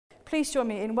Please join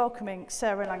me in welcoming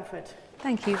Sarah Langford.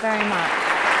 Thank you very much.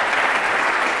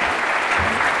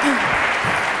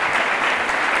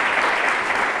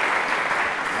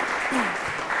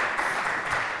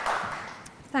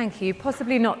 Thank you.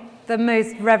 Possibly not the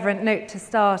most reverent note to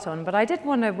start on, but I did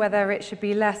wonder whether it should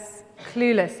be less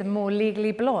clueless and more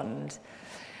legally blonde.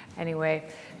 Anyway,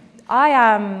 I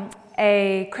am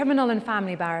a criminal and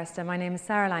family barrister. My name is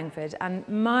Sarah Langford, and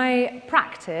my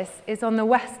practice is on the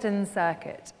Western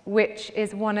Circuit, which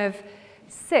is one of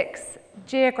 6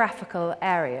 geographical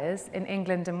areas in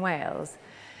England and Wales.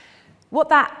 What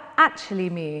that actually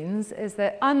means is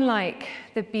that unlike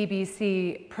the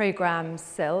BBC programme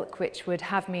Silk, which would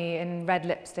have me in red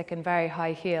lipstick and very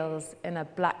high heels in a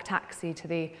black taxi to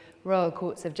the Royal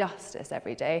Courts of Justice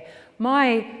every day,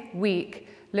 my week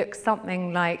looks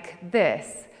something like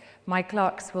this. My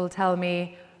clerks will tell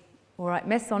me, all right,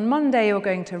 miss, on Monday you're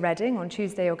going to Reading, on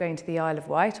Tuesday you're going to the Isle of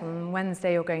Wight, on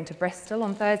Wednesday you're going to Bristol,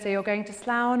 on Thursday you're going to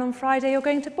Slough, and on Friday you're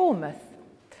going to Bournemouth.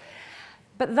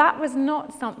 But that was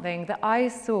not something that I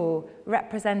saw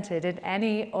represented in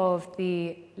any of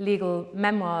the legal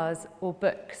memoirs or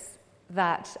books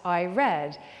that I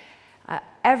read.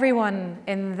 Everyone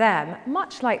in them,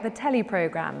 much like the telly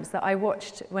programmes that I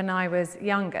watched when I was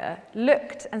younger,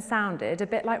 looked and sounded a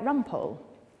bit like Rumpole.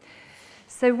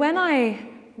 So when I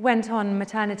went on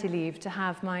maternity leave to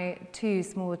have my 2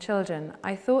 small children,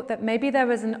 I thought that maybe there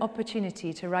was an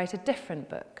opportunity to write a different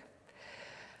book.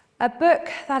 A book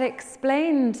that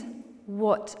explained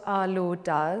what our law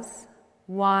does,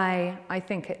 why I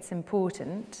think it's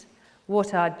important,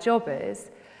 what our job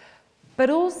is, but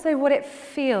also what it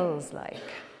feels like.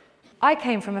 I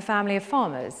came from a family of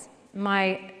farmers.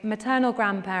 My maternal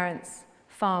grandparents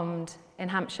farmed in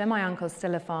Hampshire. My uncle's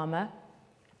still a farmer.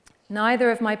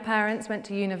 Neither of my parents went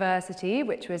to university,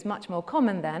 which was much more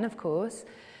common then, of course.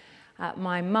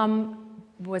 My mum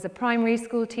was a primary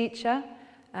school teacher.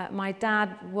 My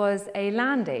dad was a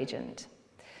land agent.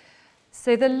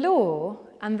 So the law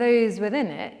and those within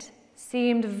it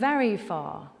seemed very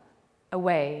far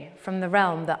away from the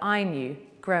realm that I knew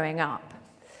growing up.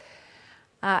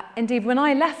 Indeed, when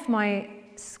I left my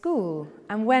school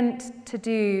and went to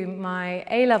do my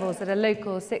A-levels at a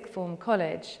local sixth form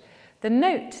college, the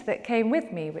note that came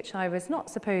with me, which I was not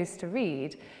supposed to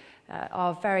read,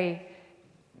 our very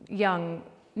young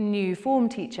new form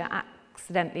teacher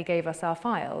accidentally gave us our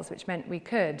files, which meant we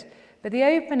could. But the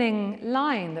opening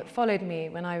line that followed me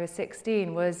when I was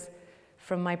 16 was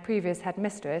from my previous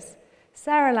headmistress: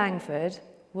 Sarah Langford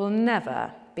will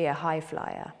never be a high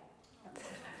flyer.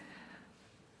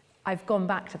 I've gone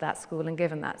back to that school and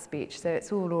given that speech, so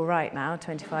it's all right now,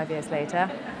 25 years later.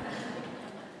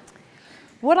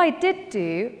 What I did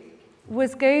do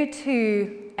was go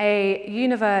to a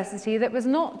university that was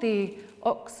not the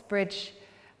Oxbridge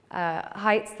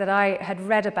heights that I had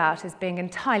read about as being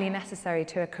entirely necessary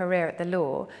to a career at the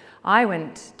law. I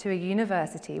went to a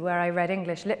university where I read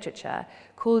English literature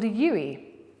called UWE.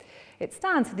 It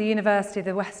stands for the University of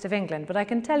the West of England, but I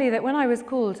can tell you that when I was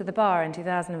called to the bar in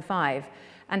 2005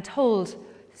 and told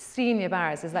senior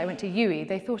barristers that I went to UWE,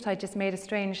 they thought I just made a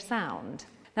strange sound.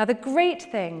 Now, the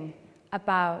great thing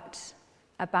about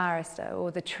a barrister,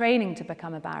 or the training to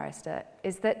become a barrister,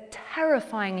 is that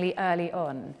terrifyingly early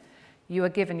on, you are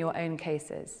given your own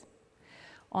cases.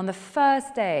 On the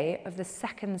first day of the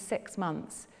second 6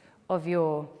 months of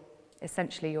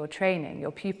essentially your training,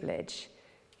 your pupillage,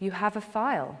 you have a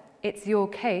file. It's your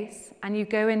case, and you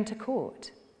go into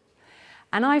court.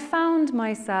 And I found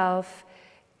myself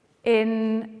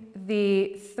in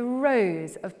the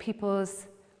throes of people's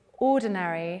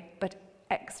ordinary but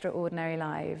extraordinary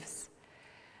lives.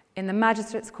 In the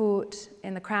magistrate's court,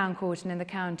 in the Crown Court, and in the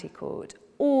county court,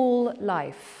 all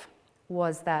life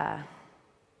was there.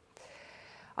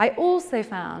 I also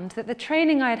found that the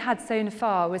training I had had so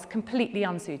far was completely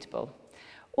unsuitable.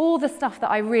 All the stuff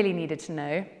that I really needed to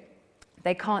know,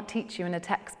 they can't teach you in a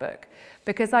textbook,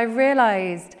 because I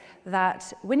realized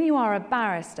that when you are a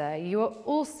barrister, you are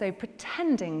also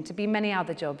pretending to be many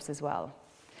other jobs as well.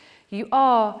 You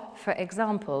are, for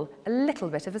example, a little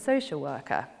bit of a social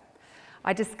worker.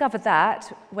 I discovered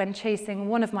that when chasing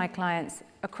one of my clients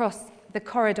across the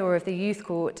corridor of the youth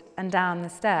court and down the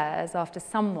stairs after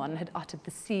someone had uttered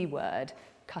the C word,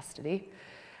 custody,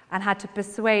 and had to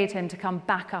persuade him to come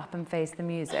back up and face the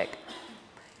music.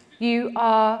 You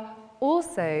are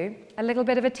also a little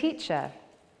bit of a teacher.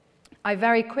 I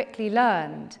very quickly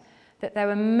learned that there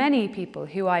were many people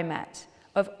who I met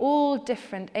of all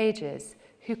different ages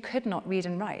who could not read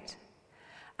and write.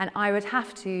 And I would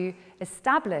have to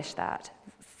establish that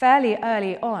fairly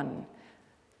early on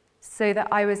so that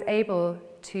I was able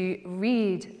to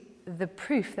read the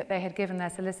proof that they had given their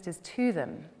solicitors to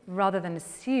them, rather than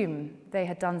assume they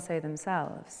had done so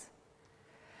themselves.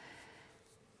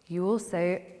 You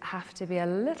also have to be a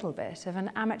little bit of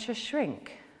an amateur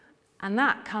shrink, and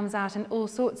that comes out in all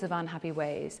sorts of unhappy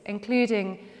ways,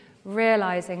 including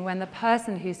realizing when the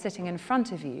person who's sitting in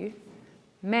front of you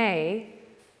may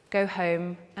go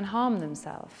home and harm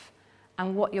themselves,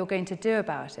 and what you're going to do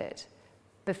about it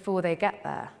before they get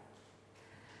there.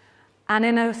 And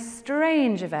in a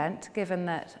strange event, given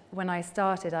that when I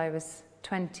started I was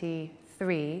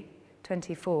 23,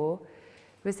 24,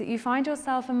 was that you find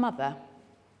yourself a mother.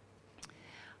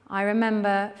 I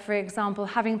remember, for example,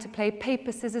 having to play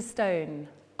paper, scissors, stone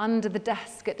under the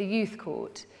desk at the youth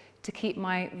court to keep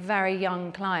my very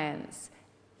young clients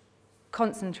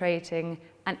concentrating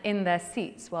and in their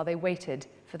seats while they waited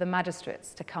for the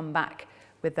magistrates to come back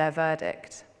with their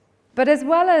verdict. But as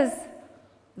well as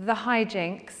the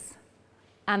hijinks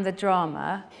and the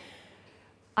drama,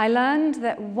 I learned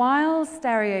that while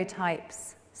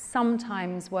stereotypes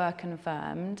sometimes were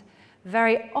confirmed,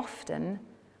 very often,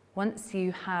 once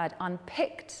you had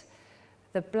unpicked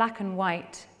the black and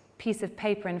white piece of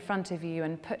paper in front of you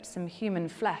and put some human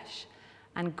flesh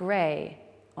and grey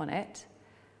on it,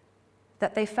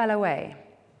 that they fell away.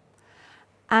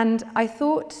 And I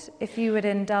thought, if you would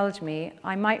indulge me,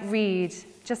 I might read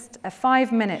just a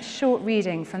 5-minute short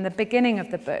reading from the beginning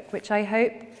of the book, which I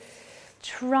hope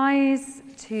tries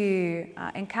to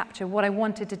encapture what I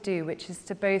wanted to do, which is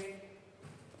to both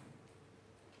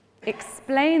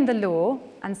explain the law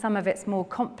and some of its more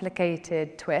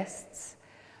complicated twists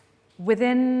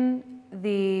within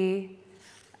the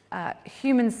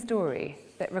human story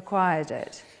that required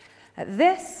it.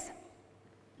 This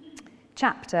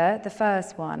chapter, the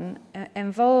first one,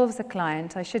 involves a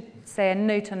client. I should say a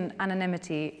note on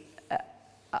anonymity.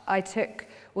 I took,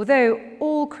 although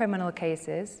all criminal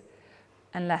cases,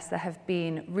 unless there have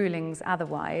been rulings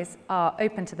otherwise, are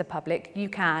open to the public, you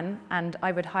can, and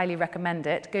I would highly recommend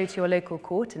it, go to your local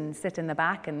court and sit in the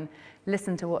back and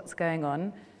listen to what's going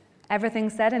on. Everything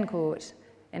said in court,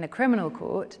 in a criminal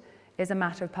court, is a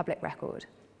matter of public record.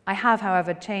 I have,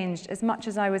 however, changed as much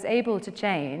as I was able to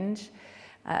change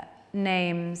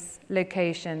names,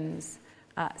 locations,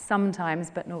 sometimes,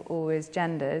 but not always,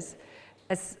 genders,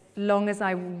 as long as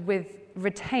I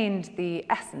retained the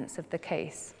essence of the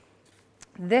case.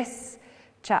 This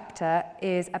chapter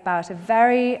is about a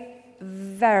very,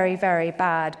 very, very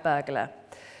bad burglar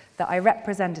that I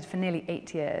represented for nearly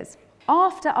 8 years.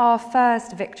 After our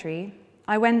first victory,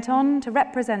 I went on to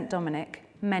represent Dominic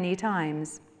many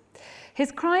times.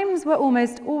 His crimes were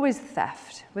almost always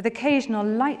theft, with occasional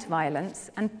light violence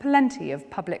and plenty of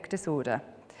public disorder.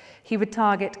 He would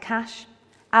target cash,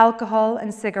 alcohol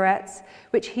and cigarettes,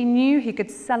 which he knew he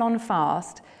could sell on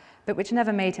fast, but which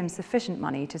never made him sufficient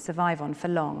money to survive on for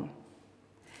long.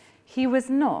 He was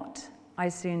not, I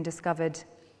soon discovered,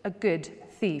 a good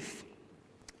thief.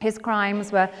 His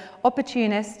crimes were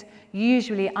opportunist,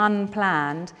 usually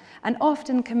unplanned, and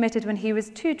often committed when he was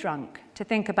too drunk to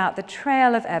think about the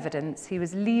trail of evidence he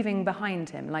was leaving behind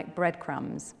him like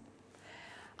breadcrumbs.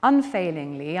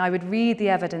 Unfailingly, I would read the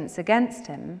evidence against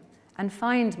him and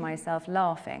find myself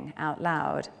laughing out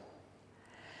loud.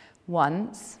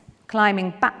 Once,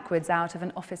 climbing backwards out of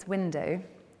an office window,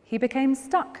 he became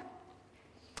stuck.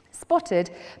 Spotted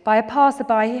by a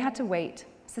passerby, he had to wait,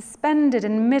 suspended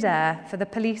in midair for the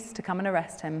police to come and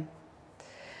arrest him.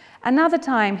 Another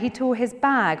time, he tore his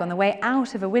bag on the way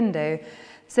out of a window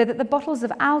so that the bottles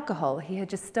of alcohol he had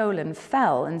just stolen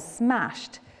fell and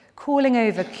smashed, calling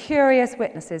over curious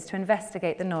witnesses to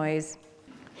investigate the noise.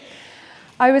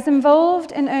 I was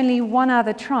involved in only one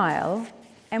other trial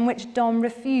in which Dom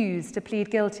refused to plead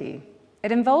guilty.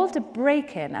 It involved a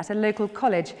break-in at a local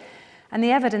college, and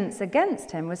the evidence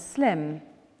against him was slim,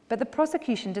 but the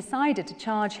prosecution decided to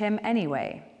charge him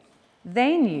anyway.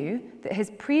 They knew that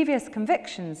his previous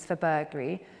convictions for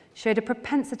burglary showed a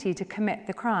propensity to commit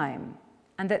the crime,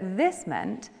 and that this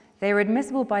meant they were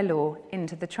admissible by law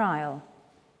into the trial.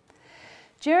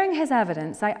 During his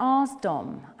evidence, I asked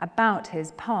Dom about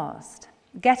his past,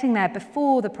 getting there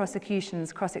before the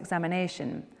prosecution's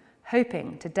cross-examination,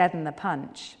 hoping to deaden the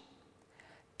punch.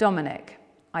 "Dominic,"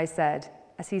 I said,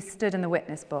 as he stood in the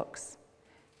witness box,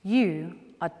 "you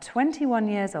are 21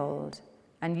 years old,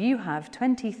 and you have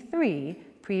 23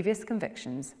 previous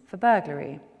convictions for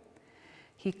burglary."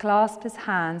 He clasped his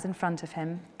hands in front of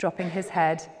him, dropping his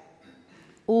head.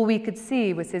 All we could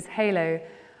see was his halo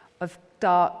of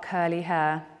dark, curly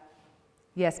hair.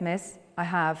 "Yes, miss, I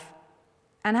have."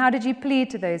 "And how did you plead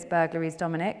to those burglaries,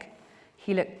 Dominic?"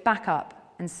 He looked back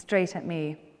up and straight at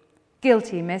me.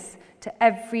 "Guilty, miss, to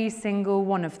every single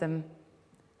one of them."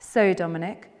 "So,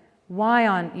 Dominic, Why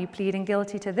aren't you pleading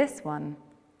guilty to this one?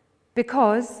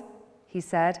 Because, he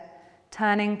said,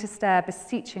 turning to stare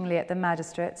beseechingly at the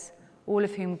magistrates, all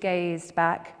of whom gazed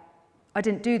back, I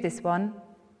didn't do this one.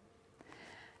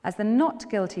 As the not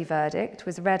guilty verdict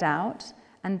was read out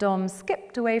and Dom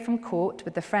skipped away from court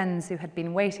with the friends who had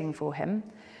been waiting for him,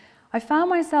 I found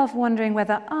myself wondering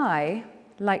whether I,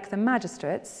 like the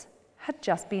magistrates, had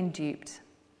just been duped.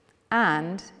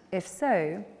 And, if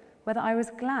so, whether I was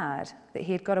glad that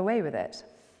he had got away with it.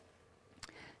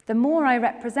 The more I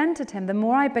represented him, the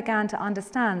more I began to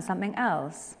understand something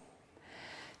else.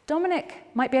 Dominic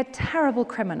might be a terrible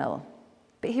criminal,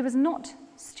 but he was not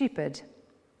stupid.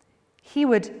 He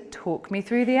would talk me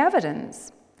through the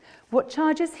evidence, what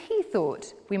charges he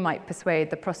thought we might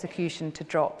persuade the prosecution to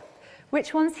drop,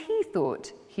 which ones he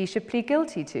thought he should plead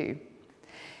guilty to.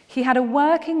 He had a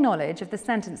working knowledge of the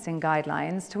sentencing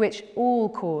guidelines to which all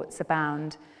courts are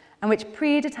bound, and which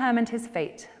predetermined his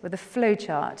fate with a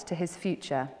flowchart to his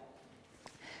future.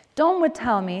 Dom would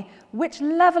tell me which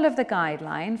level of the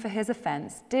guideline for his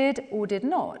offence did or did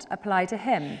not apply to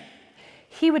him.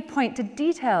 He would point to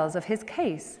details of his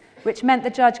case, which meant the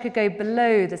judge could go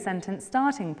below the sentence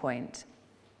starting point.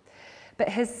 But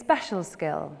his special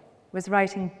skill was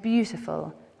writing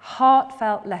beautiful,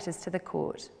 heartfelt letters to the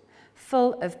court,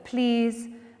 full of pleas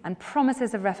and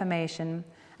promises of reformation,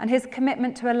 and his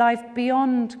commitment to a life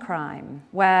beyond crime,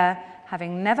 where,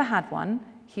 having never had one,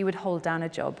 he would hold down a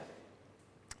job.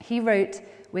 He wrote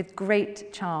with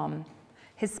great charm.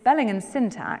 His spelling and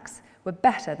syntax were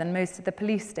better than most of the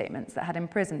police statements that had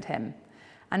imprisoned him,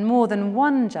 and more than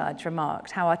one judge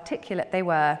remarked how articulate they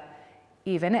were,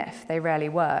 even if they rarely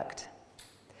worked.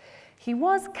 He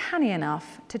was canny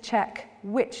enough to check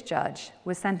which judge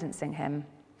was sentencing him.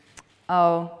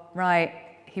 Oh, right,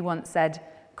 he once said,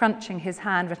 crunching his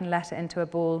handwritten letter into a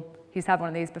ball. He's had one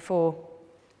of these before.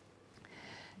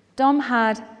 Dom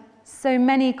had so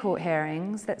many court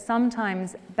hearings that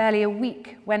sometimes barely a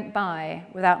week went by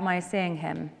without my seeing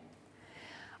him.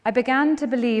 I began to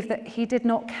believe that he did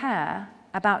not care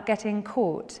about getting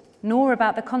caught, nor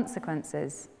about the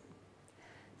consequences.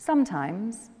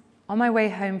 Sometimes, on my way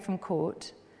home from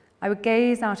court, I would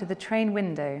gaze out of the train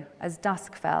window as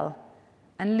dusk fell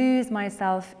and lose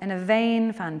myself in a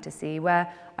vain fantasy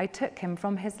where I took him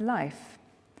from his life.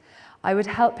 I would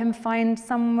help him find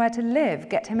somewhere to live,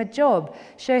 get him a job,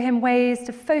 show him ways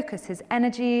to focus his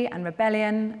energy and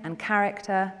rebellion and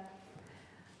character.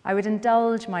 I would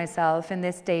indulge myself in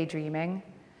this daydreaming,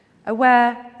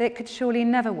 aware that it could surely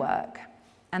never work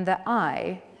and that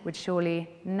I would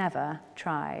surely never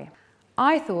try.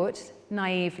 I thought,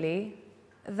 naively,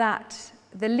 that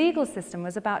the legal system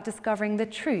was about discovering the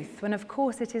truth, when of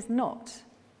course it is not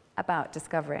about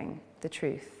discovering the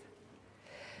truth.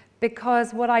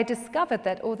 Because what I discovered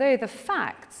that although the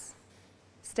facts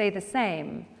stay the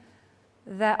same,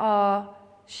 there are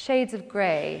shades of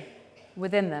grey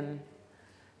within them.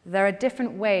 There are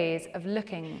different ways of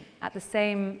looking at the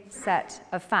same set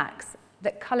of facts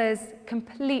that colours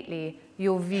completely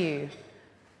your view,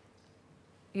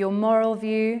 your moral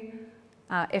view,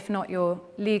 if not your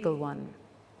legal one.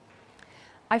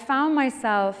 I found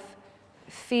myself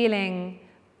feeling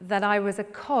that I was a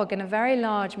cog in a very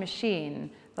large machine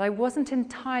that I wasn't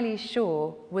entirely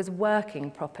sure was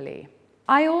working properly.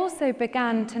 I also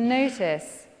began to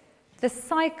notice the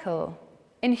cycle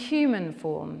in human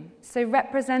form, so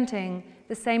representing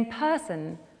the same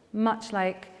person, much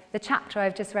like the chapter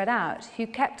I've just read out, who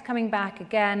kept coming back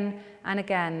again and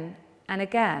again and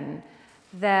again,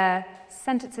 their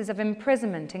sentences of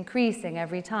imprisonment increasing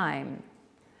every time.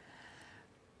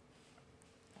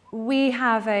 We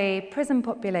have a prison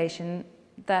population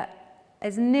that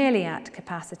is nearly at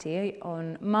capacity.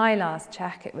 On my last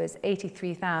check, it was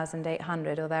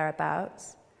 83,800 or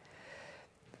thereabouts.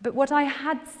 But what I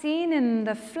had seen in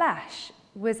the flesh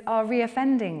was our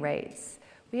reoffending rates.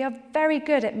 We are very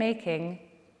good at making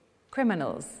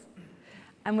criminals,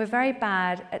 and we're very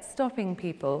bad at stopping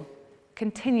people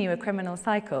continue a criminal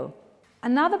cycle.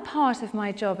 Another part of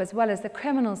my job, as well as the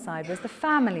criminal side, was the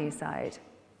family side.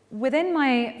 Within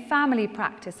my family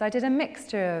practice, I did a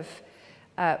mixture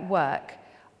of work.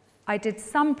 I did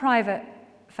some private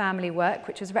family work,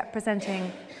 which was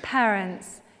representing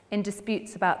parents in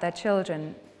disputes about their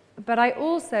children. But I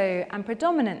also, and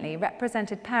predominantly,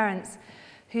 represented parents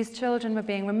whose children were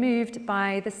being removed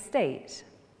by the state.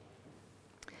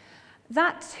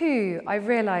 That too, I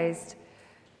realized,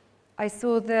 I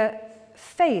saw the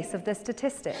face of the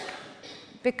statistic,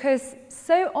 because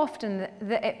so often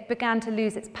that it began to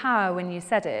lose its power when you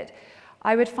said it.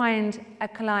 I would find a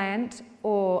client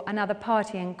or another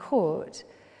party in court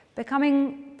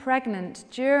becoming pregnant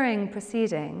during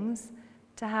proceedings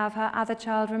to have her other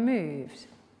child removed.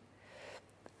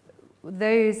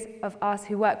 Those of us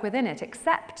who work within it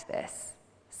accept this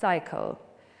cycle.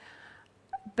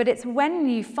 But it's when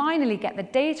you finally get the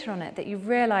data on it that you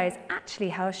realize actually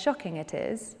how shocking it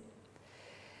is.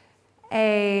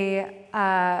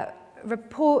 A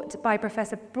report by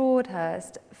Professor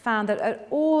Broadhurst found that at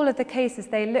all of the cases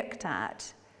they looked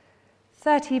at,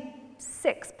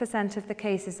 36% of the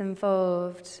cases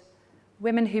involved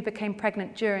women who became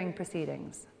pregnant during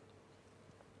proceedings.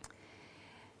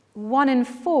 1 in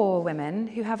 4 women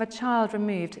who have a child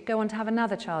removed go on to have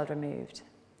another child removed.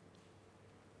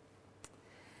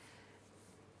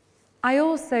 I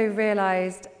also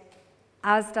realized,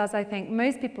 as does I think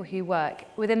most people who work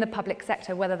within the public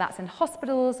sector, whether that's in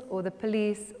hospitals or the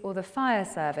police or the fire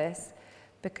service,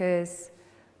 because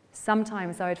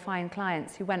sometimes I would find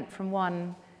clients who went from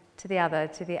one to the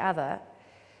other,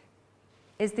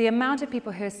 is the amount of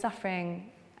people who are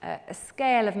suffering a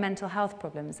scale of mental health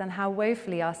problems and how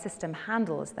woefully our system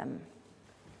handles them.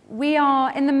 We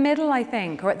are in the middle, I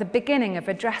think, or at the beginning of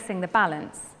addressing the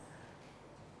balance,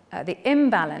 the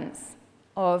imbalance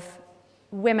of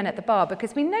women at the bar,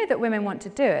 because we know that women want to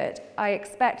do it. I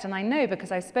expect, and I know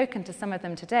because I've spoken to some of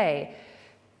them today,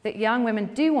 that young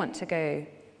women do want to go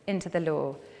into the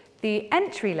law. The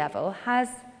entry level has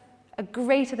a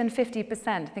greater than 50%,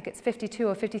 I think it's 52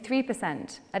 or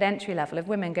 53% at entry level of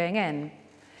women going in.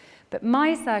 But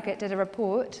my circuit did a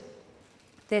report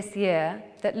this year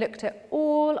that looked at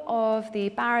all of the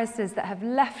barristers that have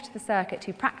left the circuit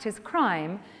to practice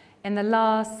crime in the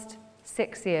last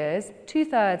 6 years.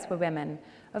 2/3 were women.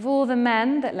 Of all the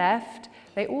men that left,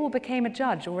 they all became a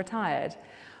judge or retired.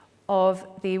 Of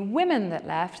the women that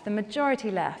left, the majority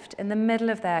left in the middle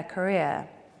of their career.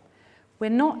 We're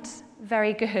not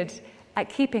very good at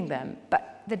keeping them,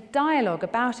 but the dialogue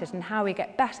about it and how we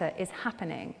get better is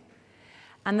happening.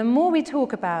 And the more we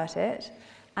talk about it,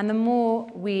 and the more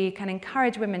we can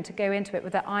encourage women to go into it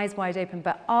with their eyes wide open,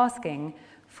 but asking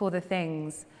for the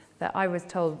things that I was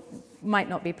told might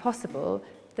not be possible,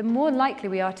 the more likely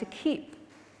we are to keep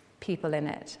people in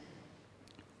it.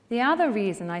 The other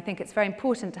reason I think it's very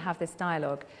important to have this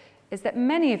dialogue is that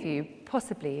many of you,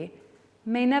 possibly,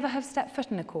 may never have stepped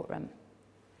foot in a courtroom.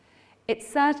 It's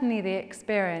certainly the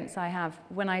experience I have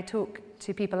when I talk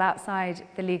to people outside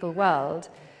the legal world,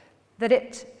 that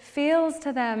it feels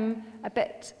to them a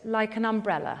bit like an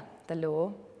umbrella, the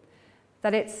law,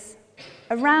 that it's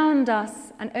around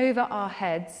us and over our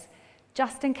heads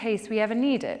just in case we ever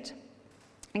need it,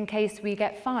 in case we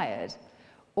get fired,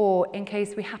 or in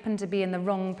case we happen to be in the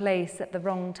wrong place at the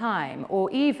wrong time, or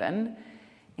even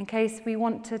in case we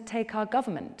want to take our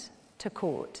government to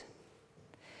court.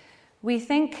 We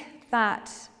think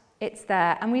that it's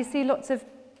there, and we see lots of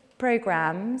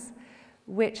programs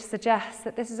which suggest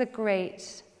that this is a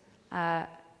great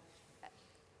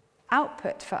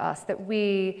output for us, that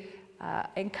we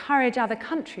encourage other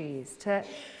countries to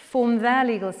form their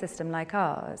legal system like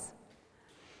ours.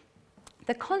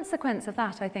 The consequence of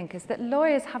that, I think, is that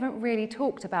lawyers haven't really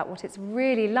talked about what it's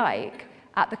really like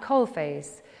at the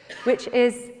coalface, which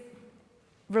is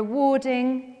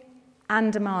rewarding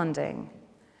and demanding.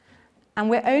 And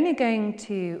we're only going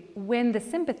to win the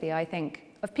sympathy, I think,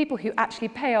 of people who actually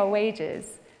pay our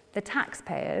wages, the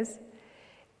taxpayers,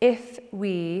 if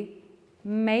we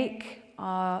make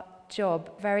our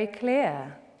job very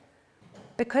clear.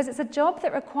 Because it's a job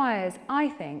that requires, I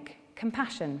think,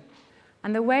 compassion.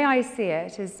 And the way I see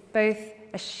it is both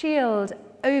a shield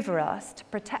over us to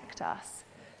protect us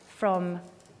from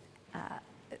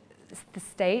the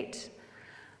state,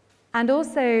 and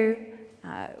also,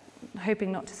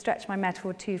 hoping not to stretch my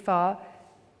metaphor too far,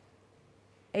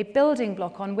 a building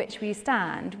block on which we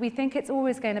stand. We think it's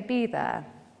always going to be there.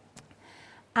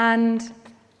 And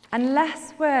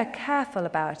unless we're careful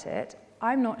about it,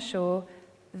 I'm not sure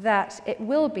that it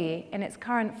will be in its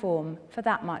current form for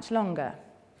that much longer.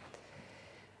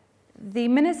 The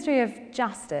Ministry of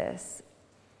Justice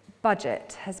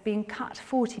budget has been cut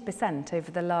 40%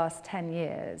 over the last 10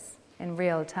 years in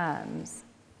real terms.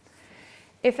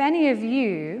 If any of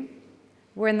you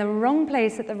were in the wrong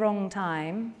place at the wrong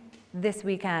time this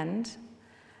weekend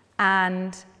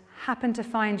and happen to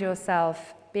find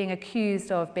yourself being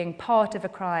accused of being part of a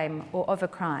crime or of a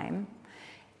crime,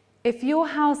 if your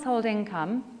household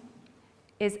income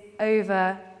is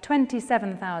over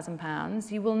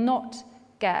 £27,000, you will not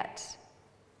get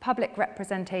public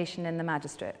representation in the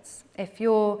magistrates. If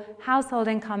your household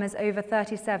income is over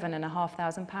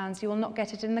 £37,500, you will not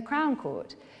get it in the Crown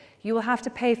Court. You will have to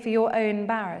pay for your own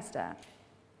barrister.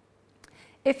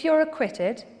 If you're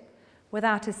acquitted,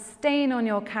 without a stain on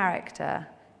your character,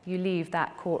 you leave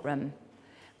that courtroom.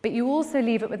 But you also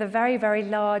leave it with a very, very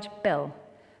large bill,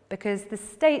 because the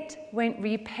state won't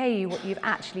repay you what you've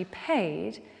actually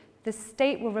paid. The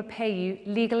state will repay you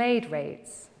legal aid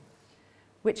rates,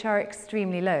 which are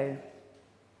extremely low.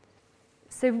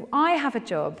 So I have a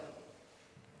job,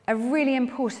 a really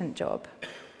important job,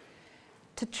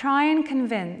 to try and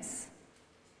convince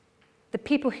the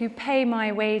people who pay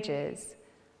my wages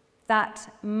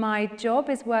that my job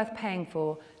is worth paying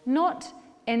for, not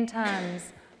in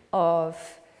terms of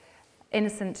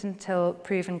innocent until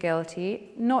proven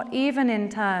guilty, not even in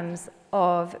terms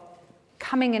of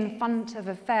coming in front of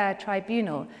a fair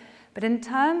tribunal, but in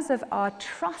terms of our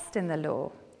trust in the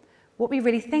law, what we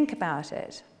really think about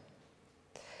it.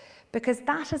 Because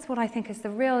that is what I think is the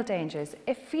real danger. Is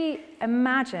if we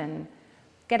imagine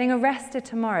getting arrested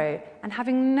tomorrow and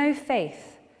having no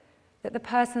faith that the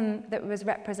person that was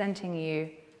representing you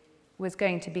was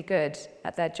going to be good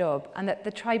at their job, and that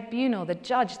the tribunal, the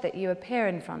judge that you appear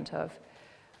in front of,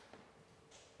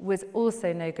 was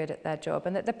also no good at their job,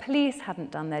 and that the police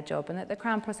hadn't done their job, and that the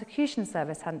Crown Prosecution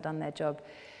Service hadn't done their job,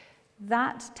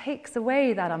 that takes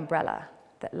away that umbrella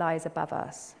that lies above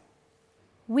us.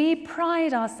 We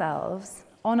pride ourselves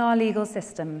on our legal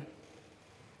system.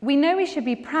 We know we should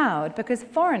be proud because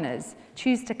foreigners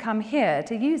choose to come here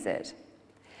to use it.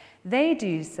 They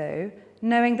do so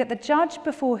knowing that the judge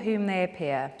before whom they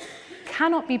appear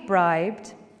cannot be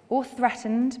bribed or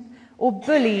threatened or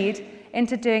bullied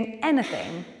into doing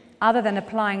anything other than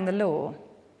applying the law.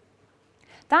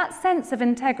 That sense of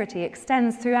integrity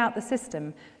extends throughout the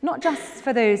system, not just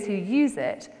for those who use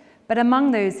it, but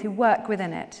among those who work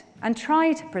within it and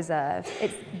try to preserve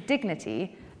its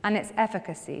dignity and its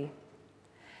efficacy.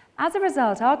 As a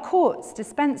result, our courts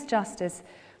dispense justice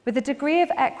with a degree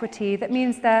of equity that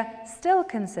means they're still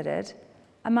considered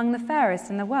among the fairest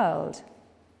in the world.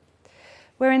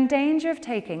 We're in danger of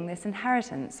taking this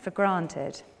inheritance for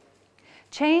granted.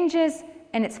 Changes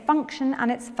in its function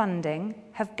and its funding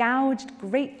have gouged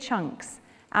great chunks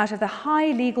out of the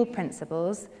high legal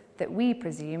principles that we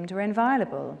presumed were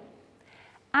inviolable.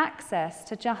 Access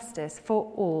to justice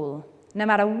for all, no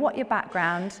matter what your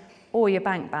background or your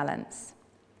bank balance.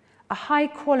 A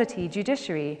high-quality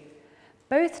judiciary,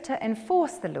 both to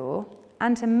enforce the law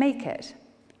and to make it.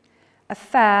 A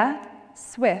fair,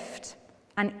 swift,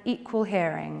 and equal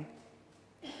hearing.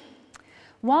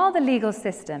 While the legal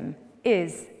system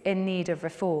is in need of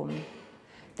reform,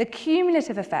 the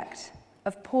cumulative effect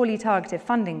of poorly targeted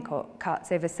funding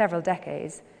cuts over several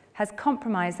decades has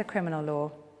compromised the criminal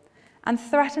law and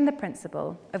threatened the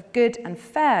principle of good and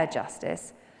fair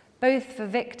justice, both for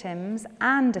victims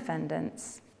and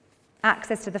defendants.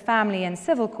 Access to the family and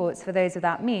civil courts for those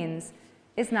without means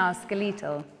is now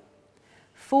skeletal.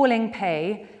 Falling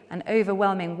pay and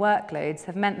overwhelming workloads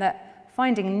have meant that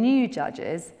finding new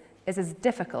judges is as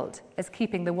difficult as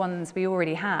keeping the ones we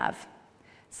already have,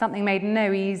 something made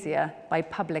no easier by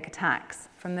public attacks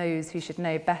from those who should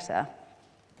know better.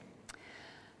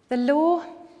 The law,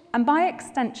 and by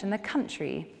extension the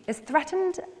country, is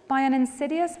threatened by an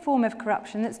insidious form of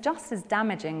corruption that's just as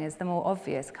damaging as the more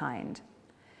obvious kind.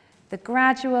 The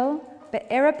gradual but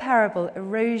irreparable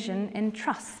erosion in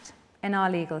trust in our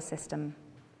legal system.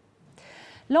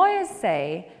 Lawyers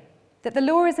say that the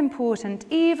law is important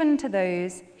even to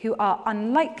those who are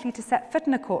unlikely to set foot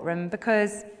in a courtroom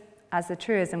because, as the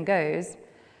truism goes,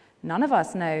 none of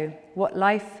us know what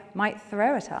life might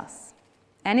throw at us.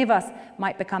 Any of us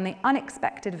might become the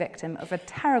unexpected victim of a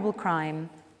terrible crime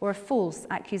or a false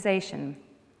accusation.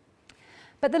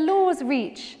 But the law's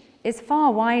reach is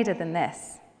far wider than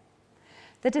this.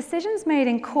 The decisions made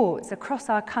in courts across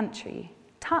our country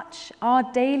touch our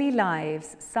daily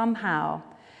lives somehow,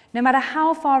 no matter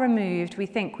how far removed we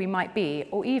think we might be,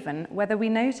 or even whether we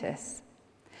notice.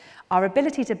 Our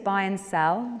ability to buy and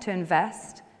sell, to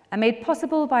invest, are made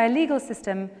possible by a legal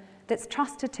system that's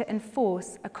trusted to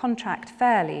enforce a contract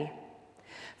fairly.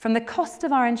 From the cost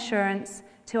of our insurance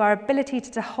to our ability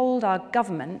to hold our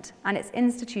government and its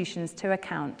institutions to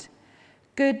account,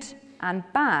 good and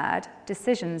bad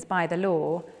decisions by the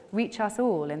law reach us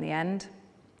all in the end.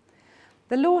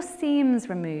 The law seems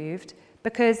removed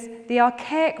because the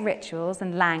archaic rituals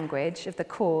and language of the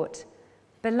court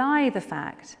belie the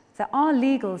fact that our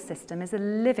legal system is a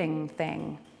living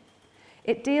thing.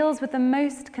 It deals with the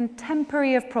most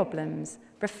contemporary of problems,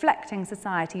 reflecting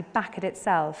society back at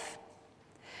itself.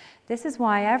 This is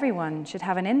why everyone should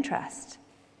have an interest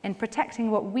in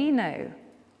protecting what we know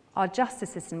our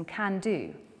justice system can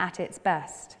do at its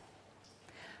best.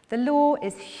 The law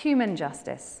is human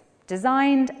justice,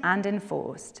 designed and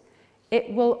enforced.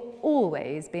 It will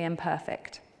always be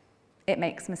imperfect. It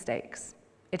makes mistakes.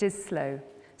 It is slow,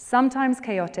 sometimes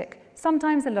chaotic,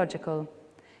 sometimes illogical.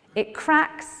 It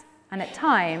cracks and at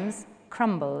times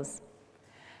crumbles,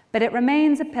 but it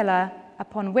remains a pillar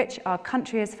upon which our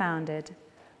country is founded.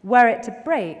 Were it to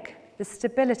break, the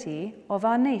stability of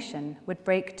our nation would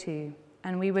break too,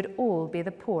 and we would all be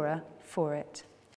the poorer for it.